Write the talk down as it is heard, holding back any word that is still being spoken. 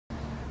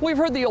We've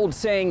heard the old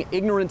saying,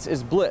 ignorance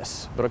is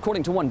bliss, but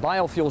according to one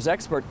biofuels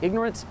expert,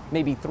 ignorance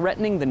may be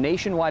threatening the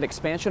nationwide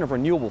expansion of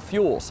renewable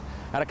fuels.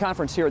 At a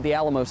conference here at the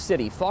Alamo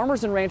City,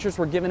 farmers and ranchers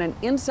were given an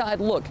inside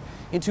look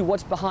into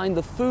what's behind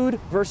the food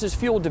versus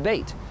fuel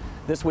debate.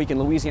 This week in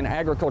Louisiana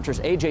Agriculture's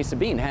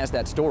Sabine has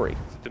that story.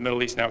 The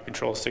Middle East now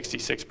controls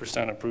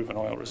 66% of proven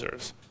oil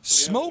reserves.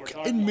 Smoke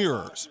and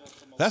mirrors.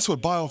 That's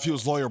what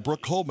biofuels lawyer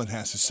Brooke Coleman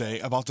has to say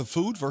about the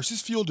food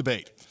versus fuel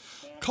debate.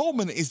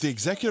 Coleman is the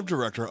executive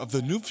director of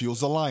the New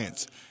Fuels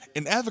Alliance,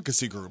 an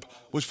advocacy group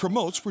which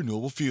promotes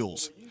renewable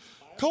fuels.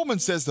 Coleman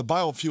says the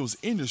biofuels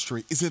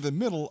industry is in the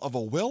middle of a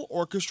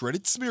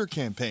well-orchestrated smear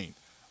campaign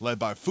led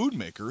by food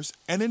makers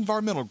and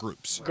environmental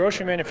groups.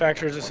 Grocery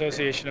Manufacturers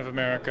Association of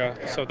America,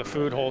 so the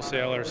food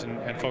wholesalers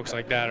and folks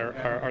like that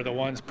are the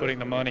ones putting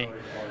the money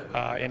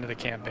into the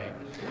campaign.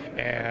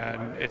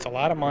 And it's a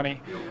lot of money.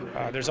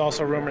 There's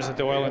also rumors that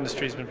the oil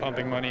industry has been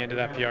pumping money into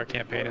that PR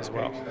campaign as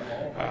well.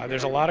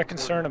 There's a lot of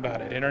concern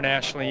about it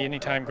internationally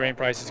anytime grain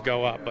prices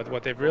go up. But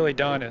what they've really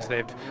done is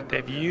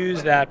they've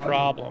used that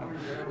problem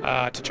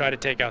to try to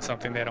take out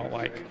something they don't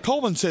like.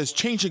 Coleman says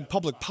changing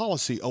public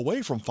policy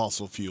away from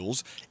fossil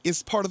fuels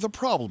is part of the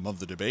problem of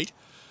the debate.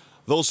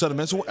 Those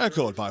sentiments were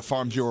echoed by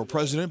Farm Bureau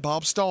President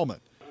Bob Stallman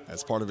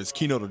as part of his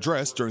keynote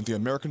address during the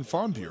American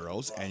Farm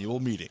Bureau's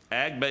annual meeting.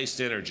 Ag-based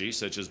energy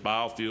such as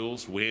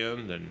biofuels,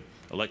 wind, and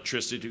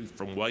electricity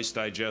from waste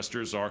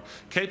digesters are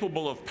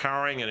capable of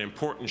powering an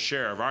important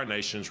share of our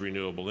nation's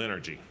renewable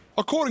energy.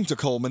 According to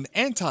Coleman,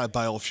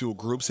 anti-biofuel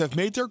groups have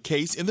made their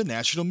case in the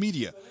national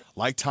media,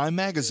 like Time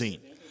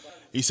magazine.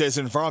 He says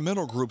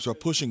environmental groups are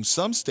pushing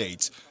some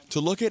states to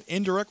look at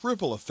indirect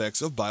ripple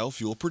effects of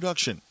biofuel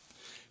production.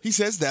 He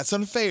says that's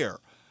unfair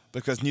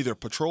because neither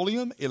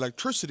petroleum,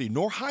 electricity,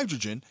 nor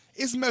hydrogen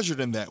is measured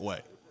in that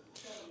way.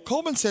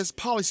 Coleman says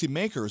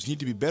policymakers need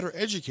to be better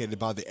educated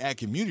by the ag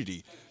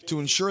community to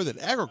ensure that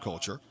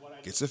agriculture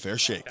gets a fair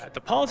shake. The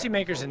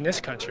policymakers in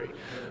this country,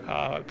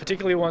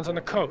 particularly ones on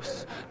the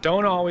coast,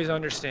 don't always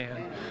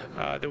understand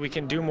that we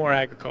can do more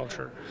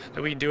agriculture,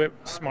 that we can do it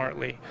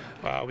smartly,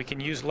 we can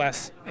use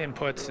less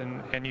inputs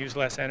and use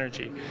less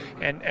energy,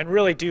 and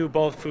really do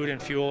both food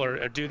and fuel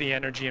or do the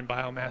energy and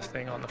biomass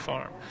thing on the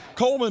farm.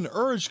 Coleman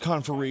urged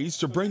conferees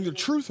to bring the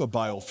truth of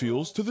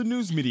biofuels to the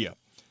news media.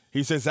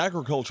 He says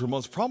agriculture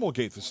must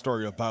promulgate the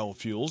story of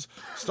biofuels,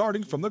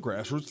 starting from the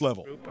grassroots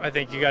level. I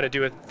think you got to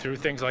do it through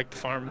things like the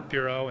Farm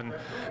Bureau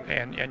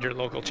and your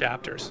local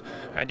chapters.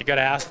 And you got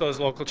to ask those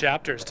local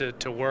chapters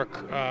to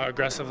work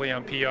aggressively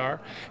on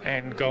PR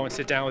and go and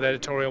sit down with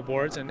editorial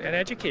boards and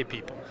educate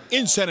people.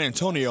 In San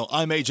Antonio,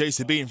 I'm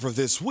Sabine for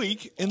This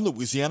Week in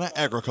Louisiana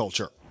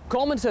Agriculture.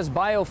 Coleman says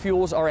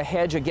biofuels are a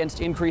hedge against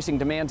increasing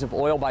demands of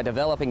oil by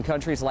developing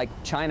countries like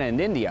China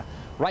and India.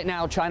 Right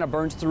now, China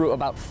burns through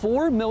about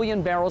 4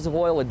 million barrels of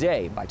oil a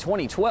day. By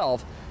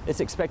 2012, it's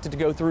expected to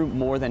go through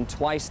more than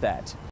twice that.